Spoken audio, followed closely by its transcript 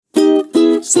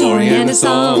Story and a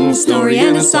song, story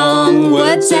and a song,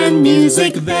 words and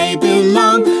music, they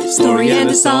belong. Story and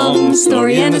a song,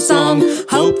 story and a song,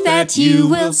 hope that you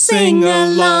will sing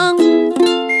along.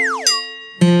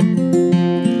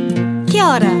 Kia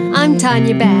ora, I'm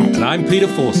Tanya Bad. And I'm Peter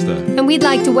Forster. And we'd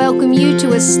like to welcome you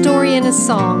to A Story and a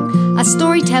Song, a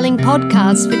storytelling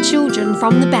podcast for children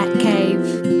from the Batcave.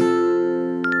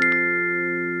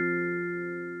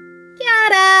 Kia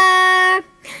ora!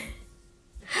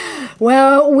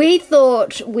 Well, we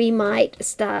thought we might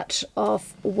start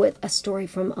off with a story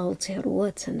from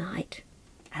Aotearoa tonight.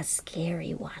 A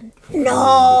scary one.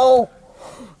 No,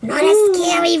 not a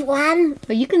scary one.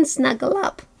 But you can snuggle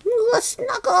up. I'm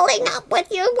snuggling up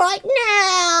with you right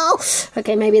now.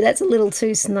 Okay, maybe that's a little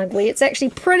too snuggly. It's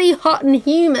actually pretty hot and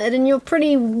humid and you're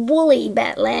pretty woolly,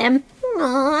 Bat Lamb.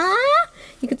 Aww.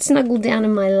 You could snuggle down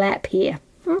in my lap here.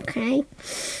 Okay.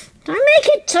 Don't make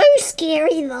it too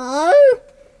scary, though.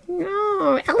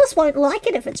 No, Alice won't like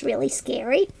it if it's really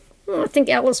scary. I think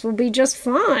Alice will be just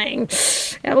fine.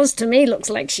 Alice to me looks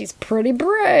like she's pretty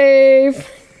brave.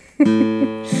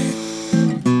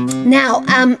 Now,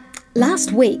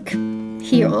 last week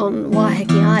here on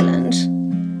Waiheke Island,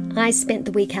 I spent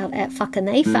the week out at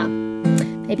Whakaneifa.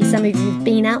 Maybe some of you have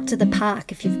been out to the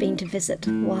park if you've been to visit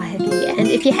Waiheke. And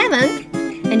if you haven't,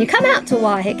 and you come out to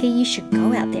Waiheke, you should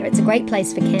go out there. It's a great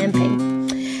place for camping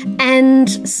and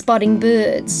spotting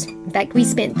birds. In fact, we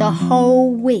spent the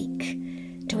whole week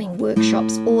doing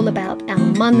workshops all about our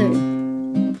manu.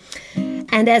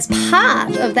 And as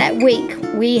part of that week,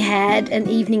 we had an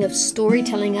evening of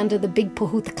storytelling under the big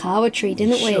pohutakawa tree,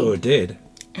 didn't we? Sure did.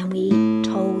 And we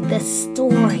told this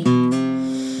story.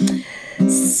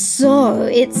 So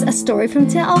it's a story from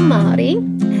Te Ao Māori,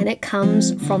 and it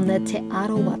comes from the Te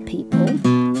Arawa people.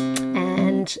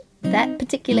 And that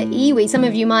particular iwi, some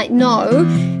of you might know,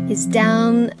 is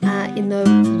down in the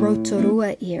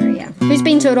Rotorua area. Who's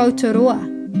been to Rotorua?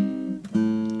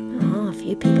 Oh, a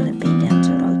few people have been down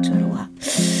to Rotorua.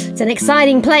 It's an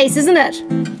exciting place, isn't it?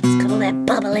 It's got all that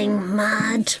bubbling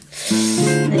mud.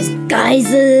 There's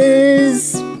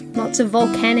geysers, lots of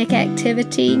volcanic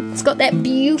activity. It's got that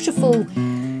beautiful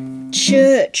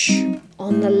church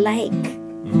on the lake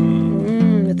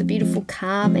with the beautiful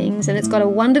carvings, and it's got a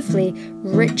wonderfully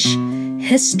rich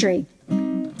history.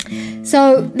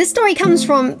 So this story comes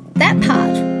from that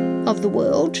part of the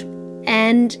world,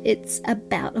 and it's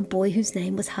about a boy whose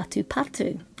name was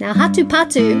Hatupatu. Now,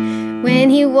 Hatupatu, when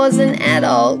he was an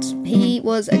adult, he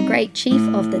was a great chief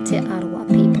of the Te Arawa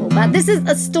people. But this is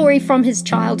a story from his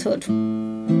childhood.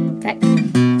 In fact,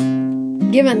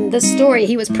 given the story,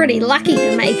 he was pretty lucky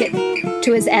to make it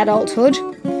to his adulthood.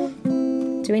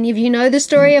 Do any of you know the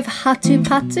story of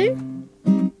Hatupatu?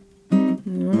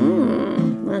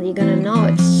 Well, you're going to know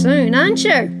it soon, aren't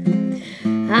you?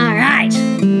 All right.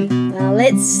 Well,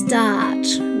 let's start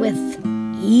with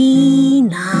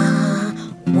Ina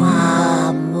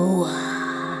Wamua.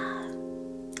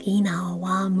 Ina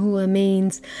Wamua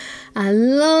means a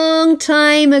long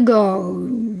time ago.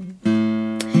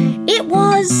 It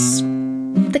was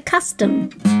the custom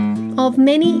of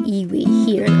many iwi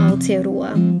here in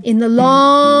Aotearoa in the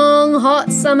long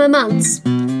hot summer months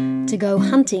to go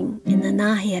hunting in the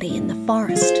ngahere in the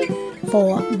forest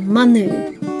for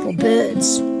manu, for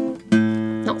birds.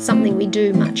 Not something we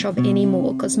do much of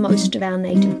anymore because most of our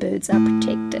native birds are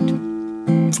protected.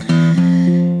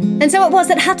 And so it was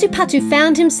that Hatupatu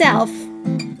found himself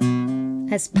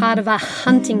as part of a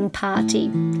hunting party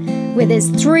where there's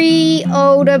 3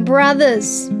 older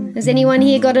brothers. Has anyone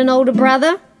here got an older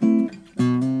brother?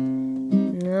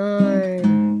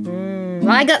 No.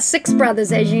 I got 6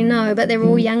 brothers, as you know, but they're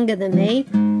all younger than me.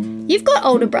 You've got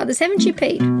older brothers, haven't you,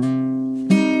 Pete?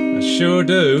 I sure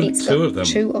do. Pete's 2 got of them.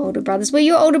 2 older brothers. Were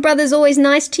your older brothers always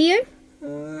nice to you?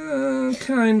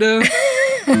 Kinda.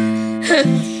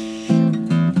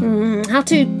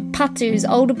 Hatupatu's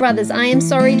older brothers, I am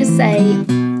sorry to say,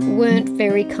 weren't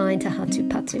very kind to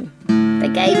Hatupatu. They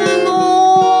gave him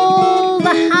all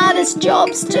the hardest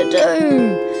jobs to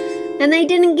do, and they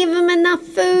didn't give him enough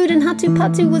food, and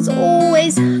Hatupatu was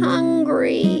always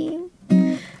hungry.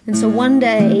 And so one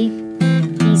day,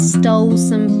 he stole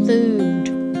some food,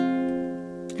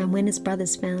 and when his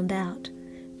brothers found out,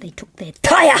 they took their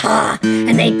taiaha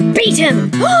and they beat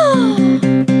him.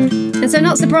 And so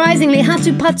not surprisingly,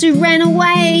 Hatupatu ran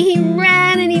away. He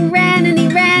ran and he ran and he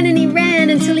ran and he ran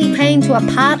until he came to a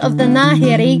part of the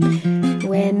ngahere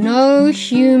where no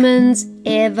humans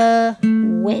ever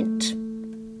went.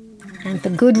 And for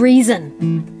good reason,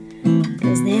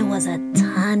 because there was a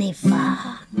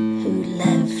taniwha who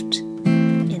lived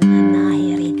in the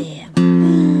ngahere there.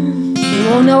 You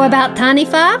all know about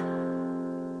taniwha?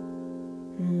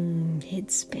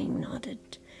 Heads being nodded.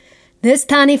 This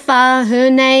taniwha, her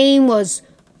name was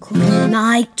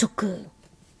Kurangaituku.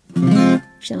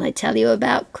 Shall I tell you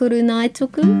about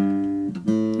Kurangaituku?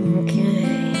 Okay.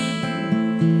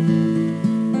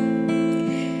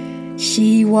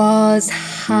 She was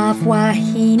half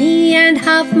wahine and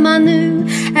half manu,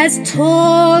 as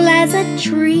tall as a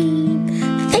tree.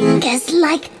 Fingers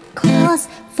like claws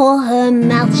for her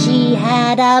mouth, she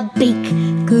had a beak.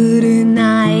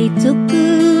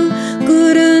 Kurangaituku,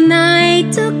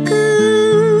 Kurangaituku,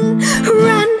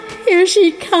 run, here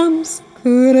she comes,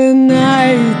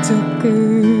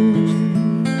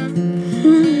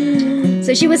 Kurangaituku.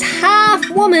 So she was half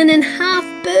woman and half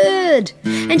bird,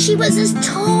 and she was as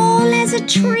tall as a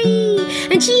tree,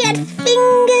 and she had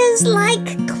fingers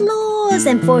like claws,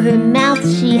 and for her mouth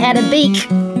she had a beak.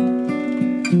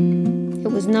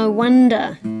 It was no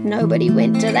wonder nobody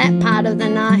went to that part of the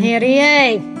Ngāhere,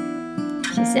 eh?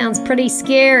 She sounds pretty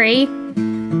scary.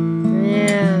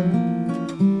 Yeah.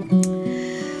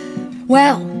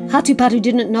 Well, Hatupatu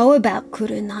didn't know about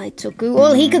Kurangaituku.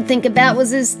 All he could think about was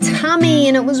his tummy,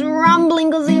 and it was rumbling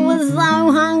because he was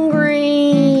so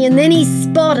hungry. And then he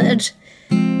spotted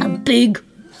a big,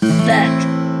 fat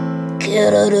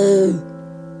keruru.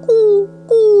 Coo,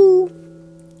 coo.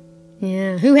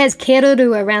 Yeah, who has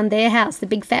keruru around their house? The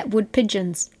big fat wood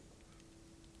pigeons.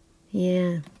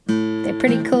 Yeah, they're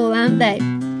pretty cool, aren't they?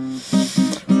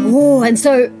 Oh, and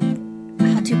so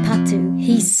Hatupatu,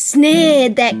 he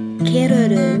snared that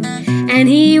keruru and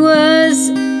he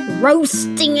was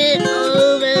roasting it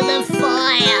over the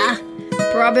fire,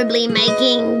 probably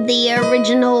making the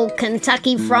original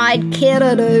Kentucky Fried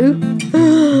keruru,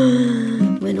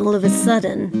 when all of a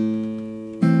sudden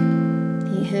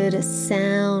he heard a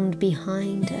sound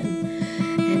behind him,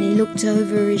 and he looked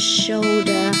over his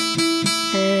shoulder,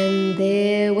 and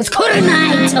there was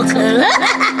Kurangaituku.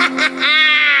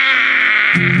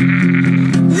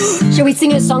 Shall we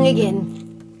sing a song again?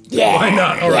 Yeah. Why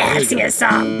not? All right, yeah, here we sing go. a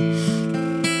song.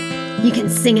 You can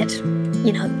sing it,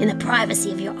 in the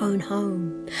privacy of your own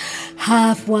home.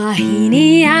 Half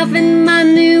wahine, half in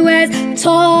manu, as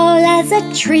tall as a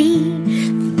tree.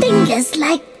 Fingers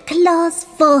like claws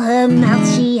for her mouth,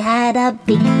 she had a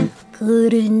beak.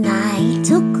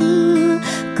 Kurangaituku,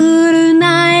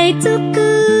 Kurangaituku,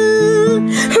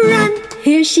 run,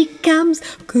 here she comes,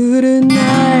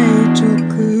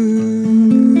 Kurangaituku.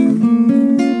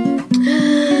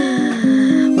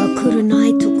 Well,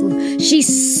 Kurangaituku, she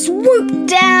swooped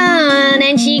down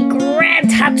and she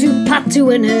grabbed Hatupatu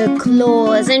in her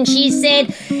claws and she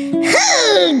said,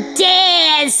 "Who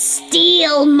dares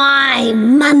steal my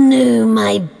manu,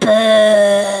 my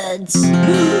birds?"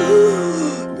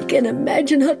 You can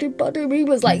imagine Hatupatu, he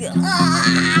was like, "Ah!"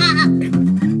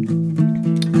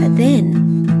 But then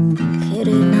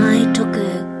Kurangaituku,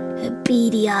 her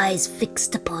beady eyes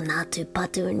fixed upon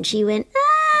Hatupatu, and she went,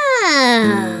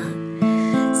 "Ah,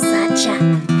 such a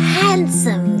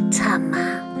handsome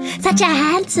tama, such a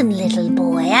handsome little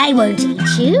boy. I won't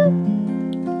eat you.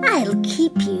 I'll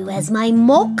keep you as my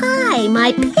mokai,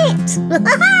 my pet.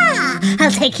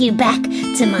 I'll take you back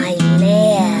to my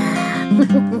lair.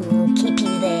 Keep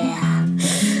you there."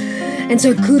 And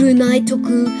so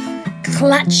Kurangaituku,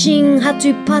 clutching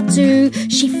Hatupatu,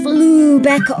 she flew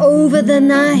back over the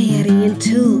Ngāhere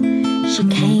until she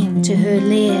came to her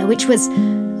lair, which was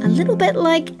a little bit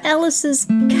like Alice's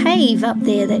cave up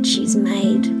there that she's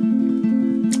made.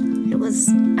 It was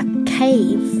a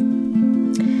cave,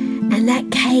 and that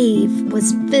cave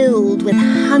was filled with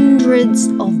hundreds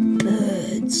of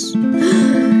birds.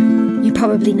 You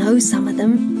probably know some of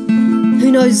them.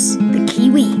 Who knows the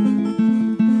kiwi?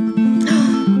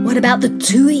 What about the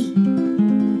tui?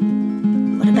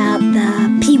 What about the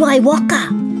piwaiwaka?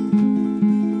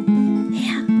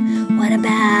 Yeah. What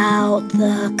about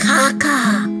the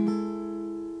kaka?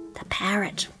 The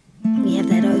parrot. We have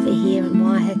that over here in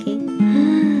Waiheke.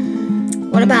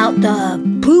 What about the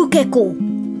pukeko?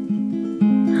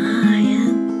 Ah,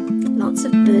 yeah. Lots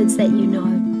of birds that you know.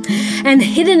 And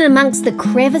hidden amongst the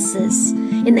crevices,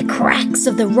 in the cracks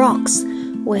of the rocks,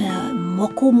 were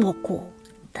moko,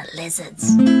 the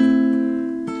lizards,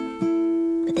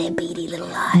 with their beady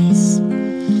little eyes.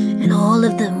 And all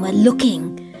of them were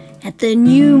looking at the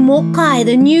new mokai,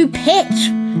 the new pet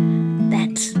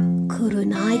that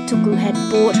Kurangaituku had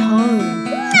brought home.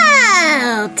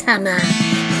 "Now, Tama,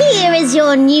 here is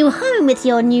your new home with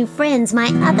your new friends,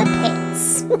 my other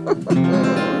pets."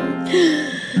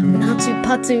 When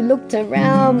Hatupatu looked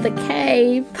around the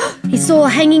cave, he saw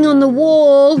hanging on the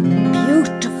wall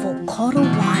beautiful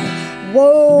korowai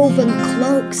woven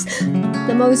cloaks.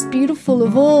 The most beautiful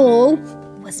of all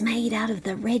was made out of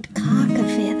the red kaka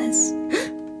feathers.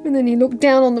 And then he looked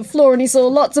down on the floor and he saw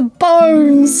lots of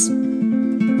bones.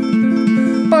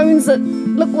 Bones that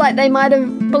looked like they might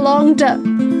have belonged to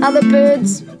other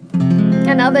birds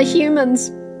and other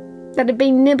humans that had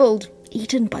been nibbled,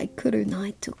 eaten by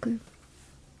Kurangaituku.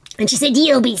 And she said,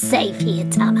 "You'll be safe here,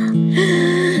 Tama.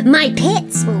 My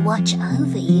pets will watch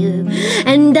over you.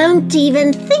 And don't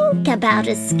even think about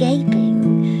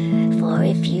escaping. For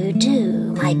if you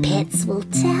do, my pets will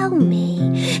tell me.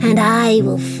 And I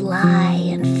will fly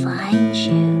and find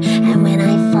you. And when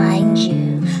I find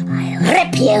you, I'll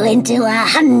rip you into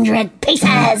 100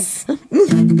 pieces."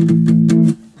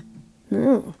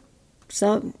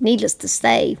 So, needless to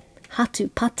say,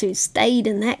 Hatupatu stayed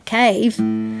in that cave.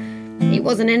 He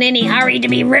wasn't in any hurry to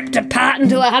be ripped apart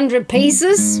into 100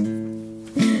 pieces.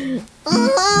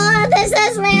 Oh, this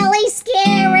is really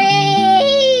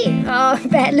scary. Oh,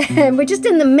 Batman, we're just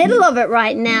in the middle of it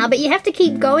right now, but you have to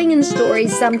keep going in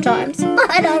stories sometimes.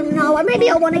 I don't know. Or maybe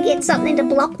I want to get something to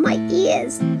block my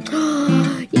ears.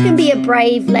 You can be a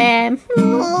brave lamb.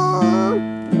 Oh.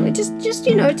 Just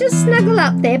snuggle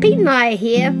up there. Pete and I are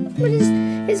here.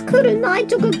 Is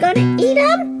Kurangaituku going to eat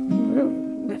him?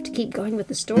 We'll have to keep going with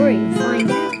the story and find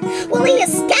out. Will he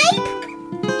escape?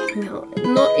 No,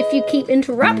 not if you keep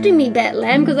interrupting me, Bat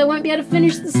Lamb, because I won't be able to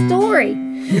finish the story.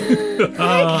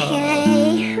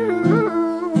 Okay.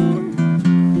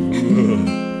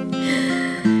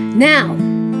 Now,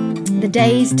 the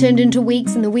days turned into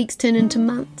weeks and the weeks turned into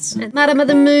months. And Marama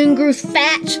the moon grew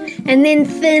fat and then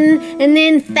thin and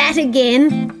then fat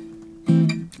again.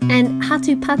 And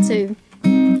Hatupatu,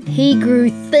 he grew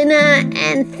thinner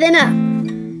and thinner.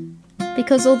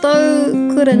 Because although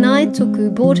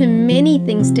Kurangaituku brought him many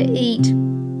things to eat,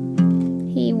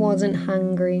 he wasn't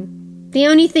hungry. The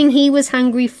only thing he was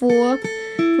hungry for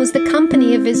was the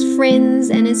company of his friends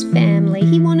and his family.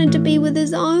 He wanted to be with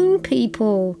his own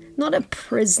people, not a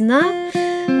prisoner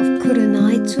of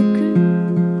Kurangaituku.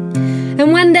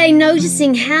 And one day,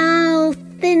 noticing how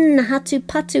thin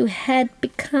Hatupatu had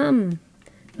become,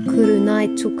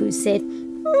 Kurangaituku said,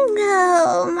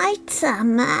 "Oh, my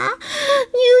Tama,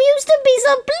 you used to be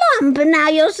so plump and now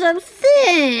you're so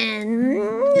thin.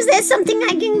 Is there something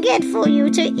I can get for you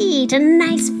to eat? A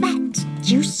nice fat,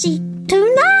 juicy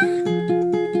tuna?"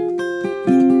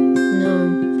 No,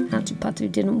 Hatupatu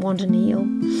didn't want an eel.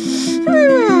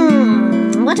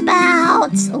 What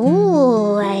about,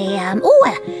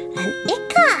 an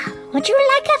ika? Would you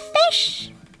like a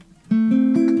fish?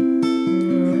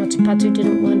 Hatupatu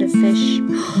didn't want a fish.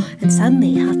 And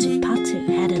suddenly Hatupatu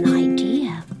had an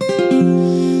idea.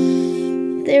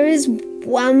 "There is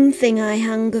one thing I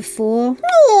hunger for."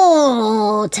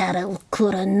 Oh, tell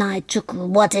Kurangaituku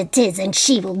what it is and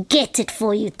she will get it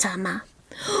for you, Tama.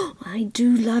 I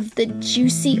do love the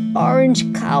juicy orange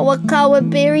kawa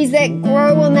berries that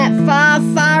grow on that far,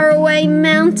 far away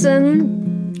mountain.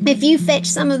 If you fetch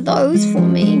some of those for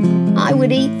me, I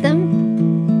would eat them.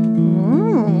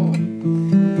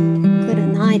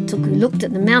 Kurangaituku looked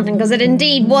at the mountain because it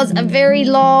indeed was a very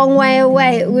long way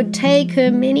away. It would take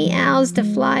her many hours to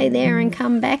fly there and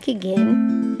come back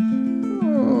again.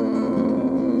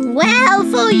 Well,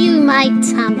 for you, my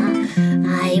Tama,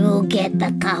 I will get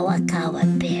the kawa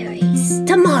berries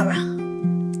tomorrow.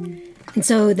 And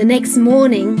so the next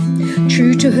morning,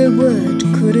 true to her word,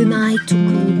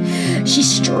 Kurangaituku, she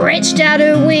stretched out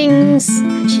her wings.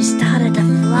 She started to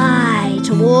fly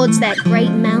towards that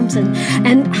great mountain.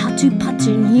 And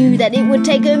Hatupatu knew that it would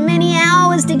take her many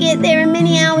hours to get there and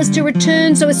many hours to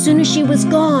return. So as soon as she was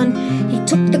gone, he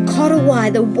took the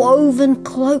korowai, the woven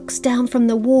cloaks down from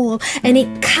the wall, and he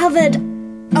covered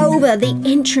over the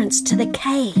entrance to the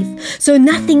cave. So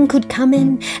nothing could come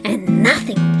in and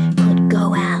nothing could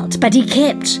go out. But he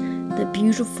kept the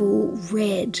beautiful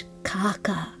red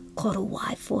kaka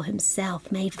korowai for himself,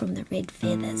 made from the red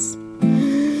feathers.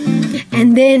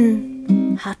 And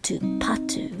then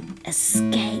Hatupatu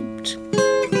escaped.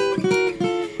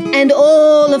 And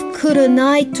all of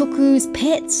Kurangaituku's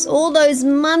pets, all those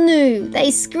manu, they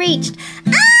screeched,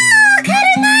 "Ah,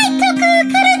 Kurangaituku,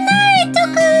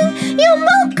 you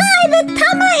mokai, the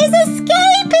Tama is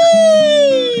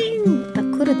escaping!" But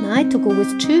Kurangaituku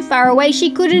was too far away, she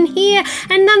couldn't hear,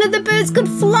 and none of the birds could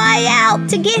fly out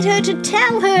to get her to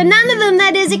tell her. None of them,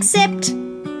 that is, except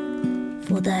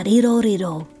for the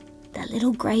riro, the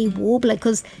little grey warbler,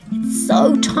 because it's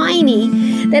so tiny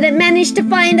that it managed to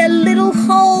find a little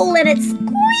hole and it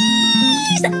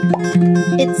squeezed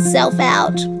itself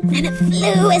out. And it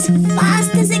flew as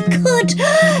fast as it could,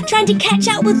 trying to catch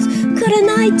up with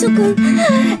Kurangaituku.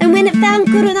 And when it found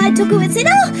Kurangaituku, it said,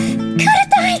 "Oh,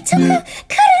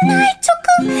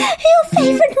 Kurangaituku, your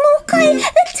favourite mokai,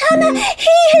 the Tama,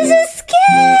 he has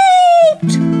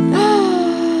escaped."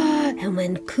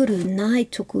 when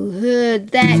Kurangaituku heard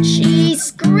that, she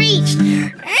screeched,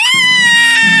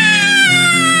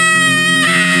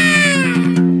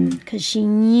 because she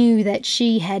knew that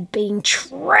she had been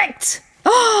tricked.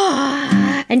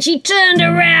 And she turned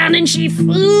around and she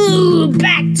flew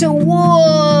back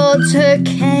towards her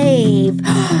cave.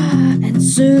 And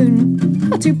soon,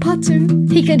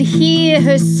 Hatupatu, he could hear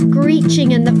her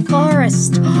screeching in the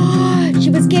forest. She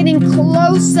was getting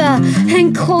closer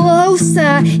and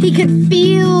closer. He could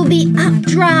feel the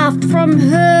updraft from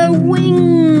her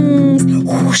wings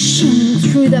whooshing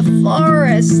through the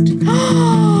forest.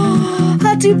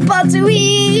 Hatupatu,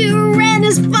 he ran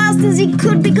as fast as he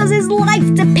could because his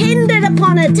life depended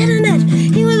upon it, didn't it?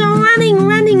 He was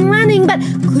running, but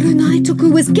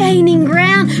Kurangaituku was gaining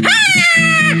ground.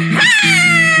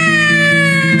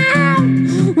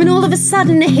 When all of a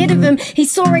sudden ahead of him he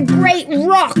saw a great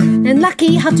rock, and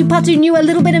lucky Hatupatu knew a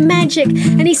little bit of magic,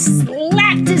 and he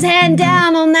slapped his hand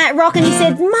down on that rock and he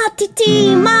said,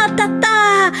 "Matiti,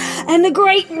 matata," and the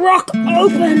great rock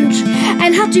opened,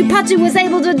 and Hatupatu was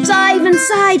able to dive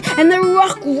inside, and the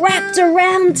rock wrapped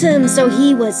around him, so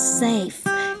he was safe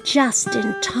just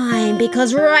in time,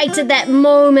 because right at that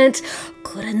moment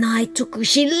Kurangaituku,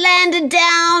 she landed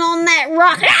down on that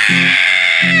rock.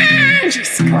 And she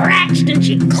scratched and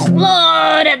she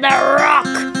clawed at the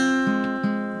rock.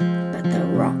 But the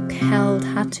rock held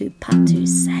Hatupatu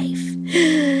safe.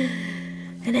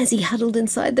 And as he huddled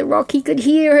inside the rock, he could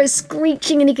hear her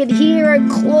screeching and he could hear her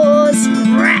claws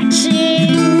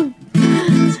scratching.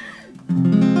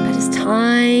 But as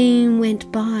time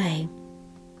went by,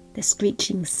 the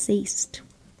screeching ceased,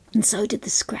 and so did the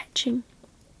scratching.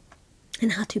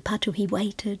 And Hatupatu, he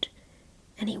waited,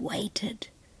 and he waited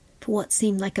for what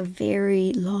seemed like a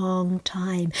very long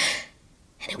time.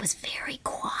 And it was very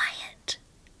quiet.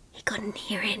 He couldn't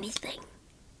hear anything.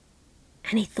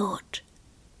 And he thought,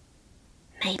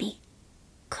 maybe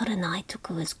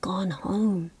Kurangaituku has gone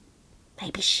home.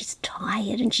 Maybe she's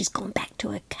tired and she's gone back to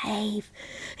her cave,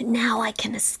 and now I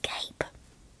can escape.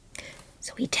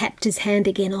 So he tapped his hand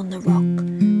again on the rock.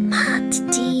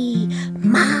 Matiti,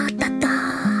 matata.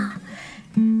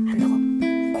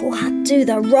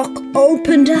 The rock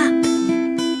opened up,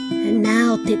 and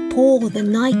now Te-po, the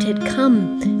night had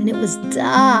come, and it was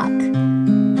dark.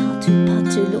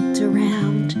 Hatupatu looked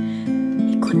around.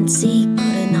 He couldn't see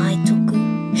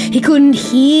Kurangaituku. He couldn't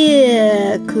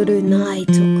hear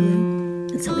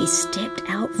Kurangaituku. And so he stepped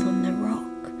out from the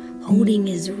rock, holding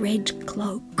his red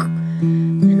cloak,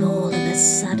 and all of a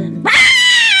sudden,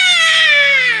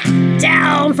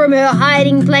 down from her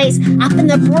hiding place, up in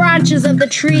the branches of the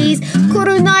trees,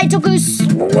 Kurangaituku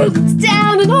swooped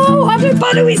down, and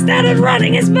Hatupatu, he started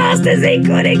running as fast as he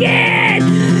could again.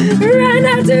 Run,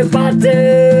 Hatupatu!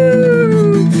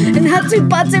 And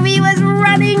Hatupatu, he was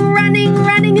running,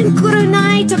 and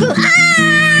Kurangaituku,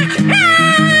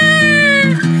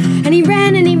 and he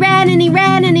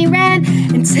ran,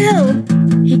 until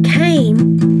he came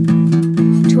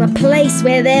to a place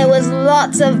where there was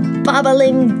lots of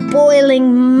bubbling,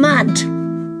 boiling mud.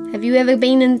 Have you ever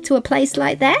been into a place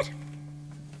like that?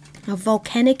 A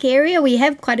volcanic area? We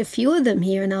have quite a few of them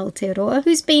here in Aotearoa.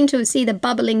 Who's been to see the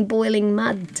bubbling, boiling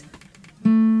mud?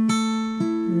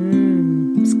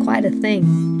 It's quite a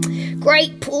thing.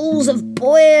 Great pools of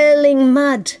boiling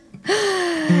mud.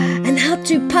 And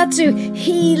Hatupatu,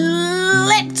 he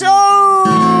leapt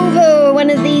over one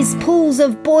of these pools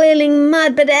of boiling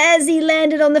mud, but as he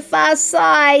landed on the far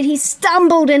side, he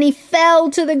stumbled and he fell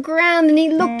to the ground, and he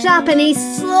looked up and he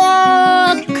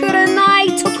saw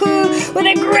Kurangaituku with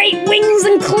her great wings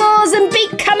and claws and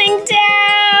beak coming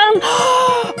down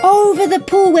over the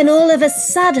pool, when all of a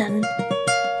sudden,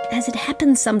 as it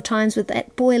happens sometimes with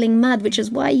that boiling mud, which is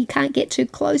why you can't get too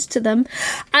close to them,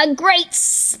 a great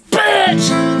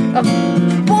spurt of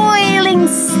boiling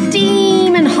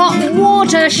steam and hot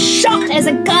water shot as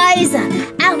a geyser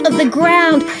out of the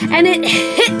ground, and it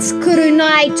hit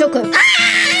Kurangaituku.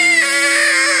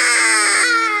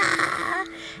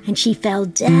 And she fell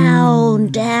down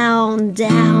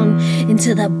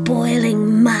into the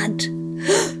boiling mud.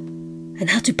 And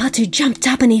Hatupatu jumped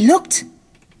up and he looked.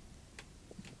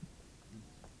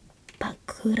 But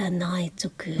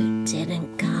Kurangaituku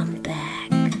didn't come back.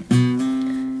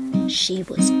 She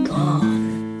was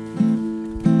gone.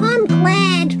 I'm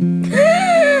glad.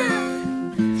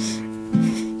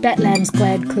 That lamb's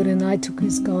glad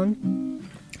Kurangaituku's gone.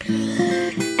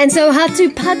 And so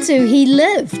Hatupatu, he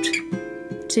lived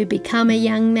to become a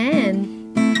young man,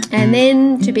 and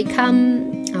then to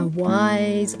become a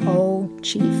wise old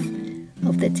chief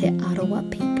of the Te Arawa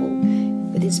people,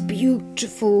 with his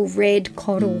beautiful red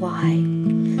korowai.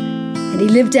 And he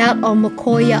lived out on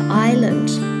Mokoia Island.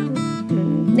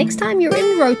 next time you're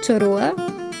in Rotorua,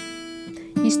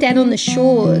 you stand on the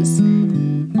shores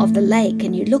of the lake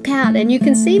and you look out and you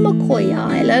can see Mokoia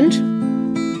Island.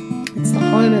 It's the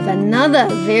home of another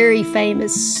very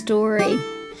famous story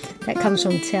that comes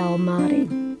from Te Ao Māori.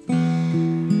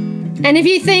 And if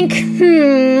you think,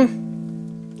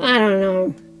 I don't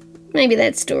know, maybe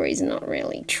that story's not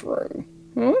really true.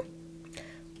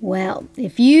 Well,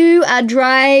 if you are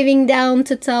driving down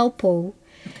to Taupo,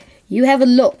 you have a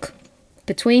look.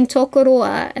 Between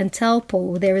Tokoroa and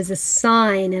Taupo, there is a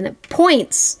sign and it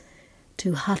points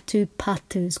to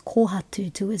Hatupatu's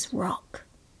kohatu, to his rock.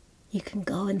 You can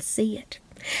go and see it.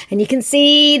 And you can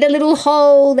see the little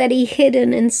hole that he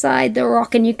hidden inside the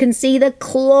rock, and you can see the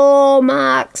claw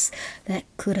marks that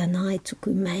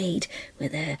Kurangaituku made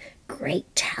with her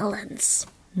great talons.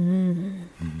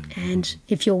 And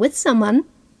if you're with someone,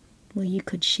 well, you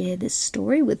could share this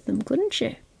story with them, couldn't you?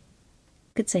 You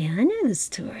could say, I know the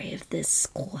story of this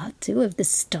kohatu, of this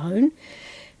stone.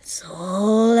 It's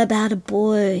all about a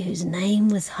boy whose name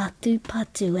was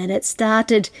Hatupatu, and it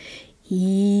started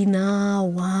Ina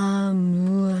wa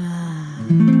mua.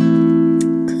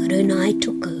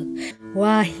 Kurangaituku.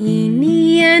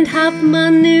 Wahine and half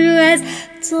manu as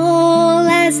tall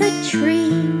as a tree.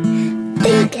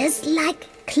 Fingers like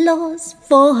claws,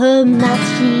 for her mouth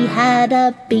she had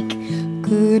a beak.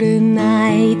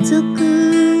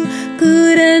 Kurangaituku,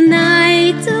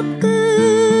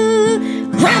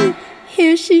 Kurangaituku. Run!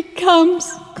 Here she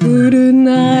comes,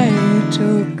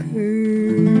 Kurangaituku.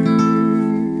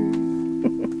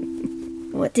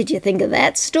 What did you think of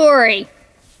that story?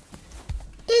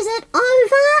 Is it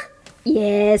over?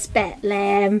 Yes,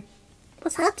 Batlam.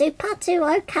 Was Hatupatu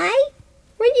okay?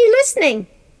 Weren't you listening?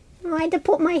 I had to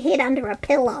put my head under a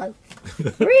pillow.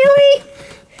 Really?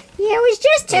 Yeah, it was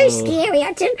just too scary.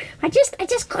 I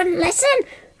just couldn't listen.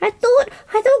 I thought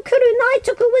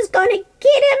Kurangaituku was going to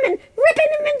get him and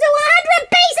ripping him into 100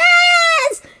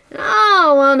 pieces.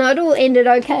 Oh, well, no, it all ended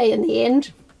okay in the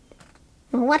end.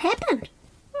 Well, what happened?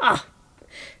 Oh,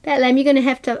 Batlam, you're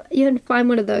going to find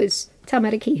one of those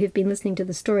tamariki who've been listening to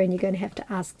the story, and you're going to have to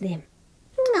ask them.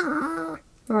 No.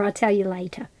 Or I'll tell you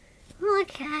later.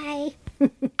 Okay.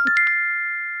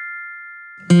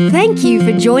 Thank you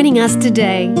for joining us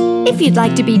today. If you'd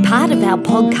like to be part of our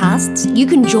podcasts, you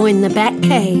can join the Bat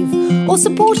Cave or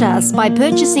support us by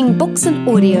purchasing books and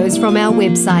audios from our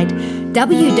website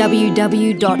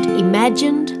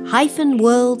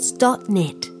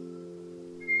www.imagined-worlds.net.